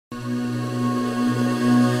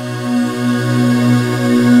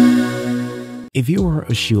If you are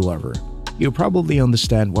a shoe lover, you'll probably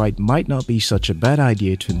understand why it might not be such a bad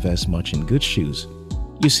idea to invest much in good shoes.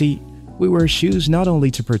 You see, we wear shoes not only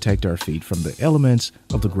to protect our feet from the elements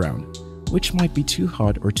of the ground, which might be too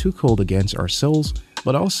hot or too cold against our soles,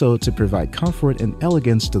 but also to provide comfort and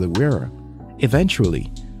elegance to the wearer.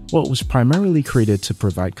 Eventually, what was primarily created to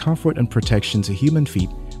provide comfort and protection to human feet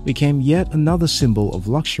became yet another symbol of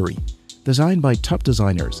luxury. Designed by top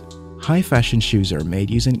designers, high-fashion shoes are made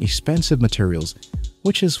using expensive materials,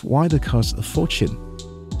 which is why they cost a fortune.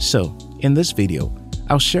 So, in this video,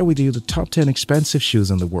 I'll share with you the top 10 expensive shoes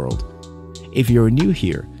in the world. If you're new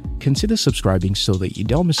here, consider subscribing so that you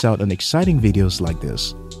don't miss out on exciting videos like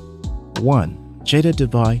this. 1. Jeddah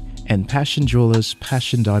Dubai and Passion Jewelers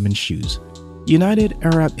Passion Diamond Shoes. United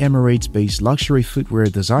Arab Emirates-based luxury footwear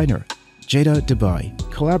designer Jeddah Dubai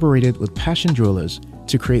collaborated with Passion Jewelers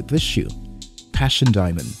to create this shoe, Passion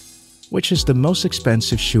Diamond, which is the most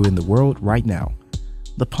expensive shoe in the world right now.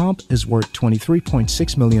 The pump is worth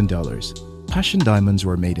 $23.6 million. Passion diamonds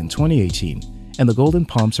were made in 2018, and the golden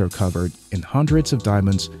pumps are covered in hundreds of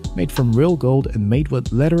diamonds made from real gold and made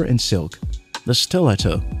with leather and silk. The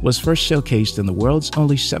stiletto was first showcased in the world's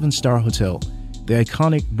only 7-star hotel, the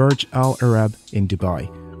iconic Burj Al Arab in Dubai,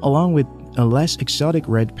 along with a less exotic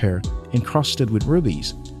red pair encrusted with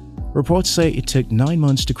rubies. Reports say it took 9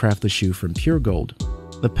 months to craft the shoe from pure gold.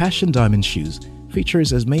 The Passion Diamond shoes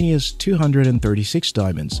features as many as 236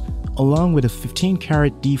 diamonds, along with a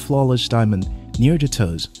 15-carat D flawless diamond near the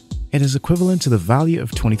toes. It is equivalent to the value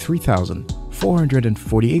of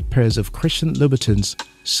 23,448 pairs of Christian Louboutins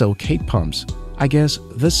So Kate pumps. I guess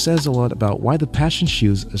this says a lot about why the Passion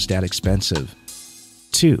shoes is that expensive.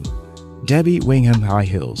 2. Debbie Wingham High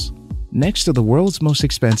Heels. Next to the world's most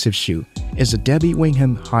expensive shoe is the Debbie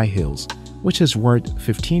Wingham High Heels, which is worth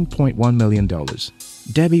 $15.1 million.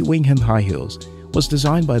 Debbie Wingham High Heels was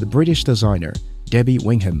designed by the British designer Debbie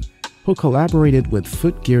Wingham, who collaborated with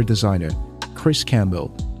footgear designer Chris Campbell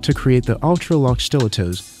to create the ultra-luxe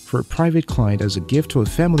stilettos for a private client as a gift to a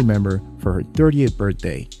family member for her 30th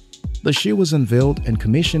birthday. The shoe was unveiled and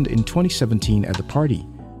commissioned in 2017 at the party.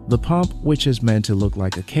 The pump, which is meant to look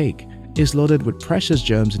like a cake, is loaded with precious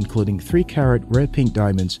gems including 3-carat red pink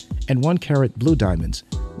diamonds and 1-carat blue diamonds,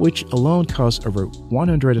 which alone cost over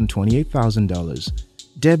 $128,000.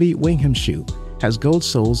 Debbie Wingham shoe has gold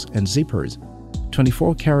soles and zippers,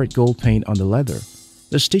 24-karat gold paint on the leather.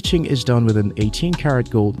 The stitching is done with an 18-karat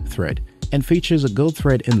gold thread and features a gold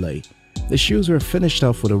thread inlay. The shoes were finished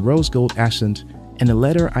off with a rose gold accent and a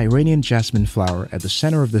leather Iranian jasmine flower at the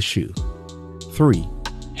center of the shoe. 3.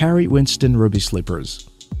 Harry Winston Ruby Slippers.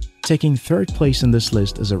 Taking third place in this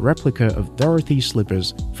list is a replica of Dorothy's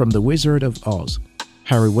slippers from The Wizard of Oz,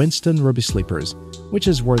 Harry Winston Ruby Slippers, which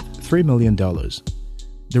is worth $3 million.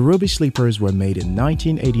 The Ruby Slippers were made in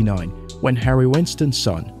 1989 when Harry Winston's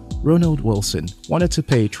son, Ronald Wilson, wanted to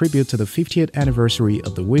pay tribute to the 50th anniversary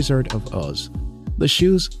of The Wizard of Oz. The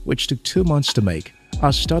shoes, which took 2 months to make,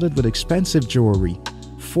 are studded with expensive jewelry,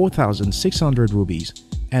 4,600 rubies,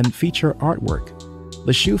 and feature artwork.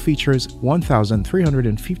 The shoe features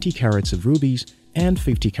 1,350 carats of rubies and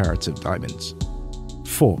 50 carats of diamonds.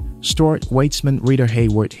 4. Stuart Weitzman Rita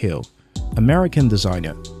Hayworth Hill. American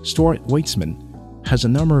designer Stuart Weitzman has a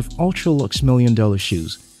number of ultra-luxe million-dollar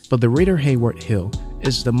shoes, but the Rita Hayworth Hill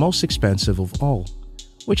is the most expensive of all,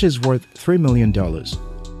 which is worth $3 million.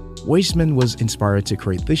 Weitzman was inspired to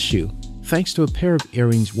create this shoe thanks to a pair of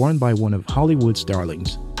earrings worn by one of Hollywood's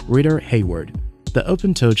darlings, Rita Hayworth. The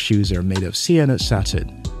open-toed shoes are made of sienna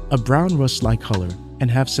satin, a brown rust-like color,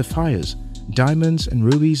 and have sapphires, diamonds, and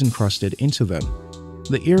rubies encrusted into them.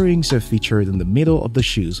 The earrings are featured in the middle of the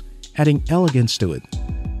shoes, adding elegance to it.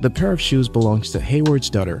 The pair of shoes belongs to Hayworth's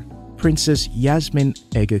daughter, Princess Yasmin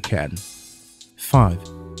Aga Khan. 5.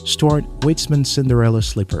 Stuart Weitzman Cinderella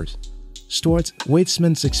Slippers. Stuart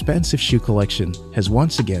Weitzman's expensive shoe collection has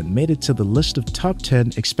once again made it to the list of top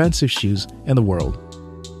 10 expensive shoes in the world.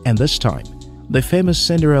 And this time, the famous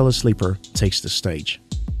Cinderella slipper takes the stage.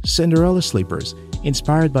 Cinderella slippers,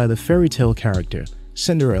 inspired by the fairy tale character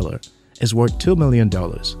Cinderella, is worth $2 million.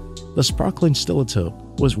 The sparkling stiletto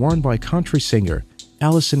was worn by country singer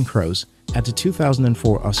Alison Krauss at the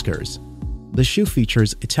 2004 Oscars. The shoe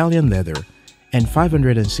features Italian leather and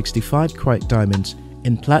 565 carat diamonds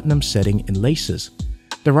in platinum setting in laces.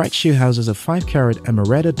 The right shoe houses a 5-carat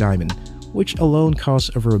amaretto diamond, which alone costs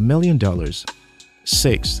over $1 million.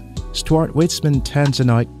 6. Stuart Weitzman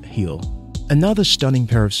Tanzanite Heel. Another stunning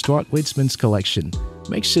pair of Stuart Weitzman's collection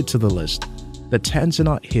makes it to the list. The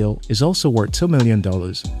Tanzanite heel is also worth $2 million.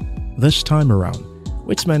 This time around,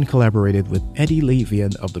 Weitzman collaborated with Eddie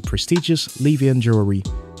Levian of the prestigious Levian Jewelry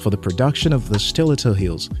for the production of the stiletto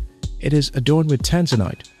heels. It is adorned with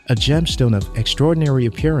tanzanite, a gemstone of extraordinary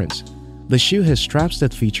appearance. The shoe has straps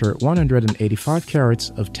that feature 185 carats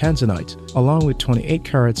of tanzanite along with 28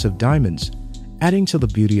 carats of diamonds. Adding to the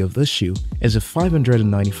beauty of this shoe is a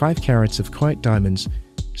 595 carats of quiet diamonds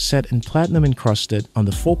set in platinum encrusted on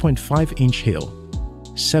the 4.5-inch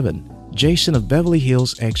heel. 7. Jason of Beverly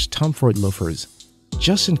Hills x Tom Ford loafers.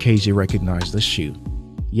 Just in case you recognize this shoe.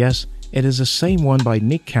 Yes, it is the same one by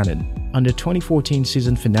Nick Cannon on the 2014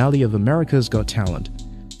 season finale of America's Got Talent.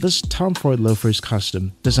 This Tom Ford loafers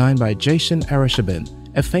custom, designed by Jason Arashabin,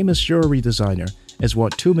 a famous jewelry designer, is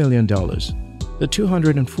worth $2 million. The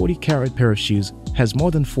 240-carat pair of shoes has more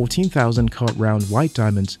than 14,000 cut round white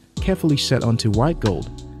diamonds carefully set onto white gold.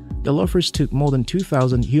 The loafers took more than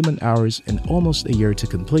 2,000 human hours and almost a year to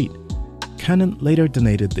complete. Cannon later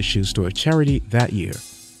donated the shoes to a charity that year.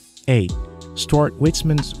 8. Stuart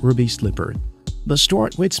Weitzman's Ruby Slipper. The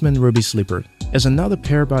Stuart Weitzman Ruby Slipper is another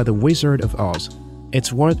pair by the Wizard of Oz.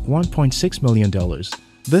 It's worth $1.6 million.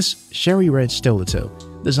 This cherry red stiletto,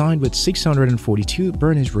 designed with 642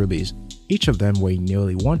 burnished rubies, each of them weighing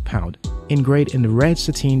nearly 1 pound, engraved in the red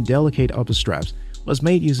sateen delicate upper straps, was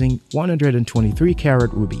made using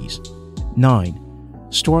 123-carat rubies. 9.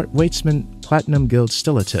 Stuart Weitzman Platinum Gilt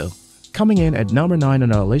Stiletto. Coming in at number 9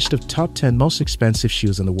 on our list of top 10 most expensive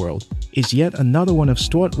shoes in the world is yet another one of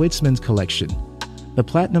Stuart Weitzman's collection, the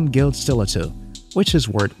Platinum Gilt Stiletto, which is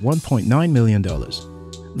worth $1.9 million.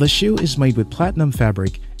 The shoe is made with platinum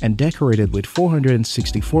fabric and decorated with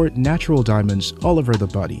 464 natural diamonds all over the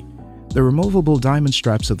body. The removable diamond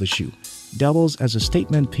straps of the shoe doubles as a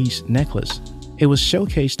statement piece necklace. It was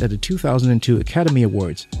showcased at the 2002 Academy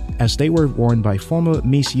Awards as they were worn by former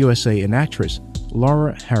Miss USA and actress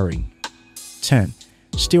Laura Harring. 10.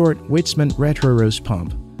 Stuart Weitzman Retro Rose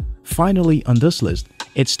Pump. Finally on this list,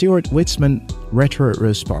 it's Stuart Weitzman Retro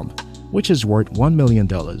Rose Pump, which is worth $1 million.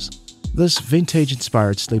 This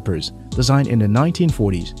vintage-inspired slippers, designed in the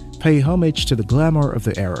 1940s, pay homage to the glamour of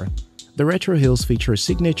the era. The retro heels feature a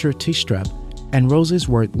signature T-strap and roses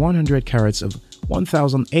worth 100 carats of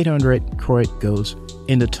 1,800 carat gold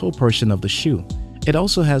in the toe portion of the shoe. It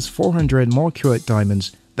also has 400 more carat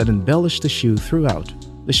diamonds that embellish the shoe throughout.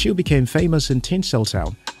 The shoe became famous in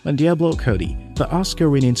Tinseltown when Diablo Cody, the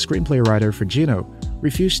Oscar-winning screenplay writer for Juno,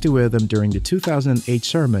 refused to wear them during the 2008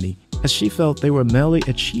 ceremony as she felt they were merely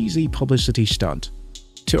a cheesy publicity stunt.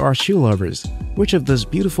 To our shoe lovers, which of these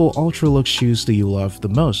beautiful ultra-luxe shoes do you love the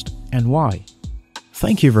most and why?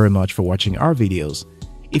 Thank you very much for watching our videos.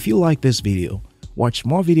 If you like this video, watch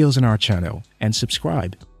more videos on our channel and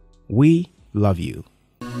subscribe. We love you.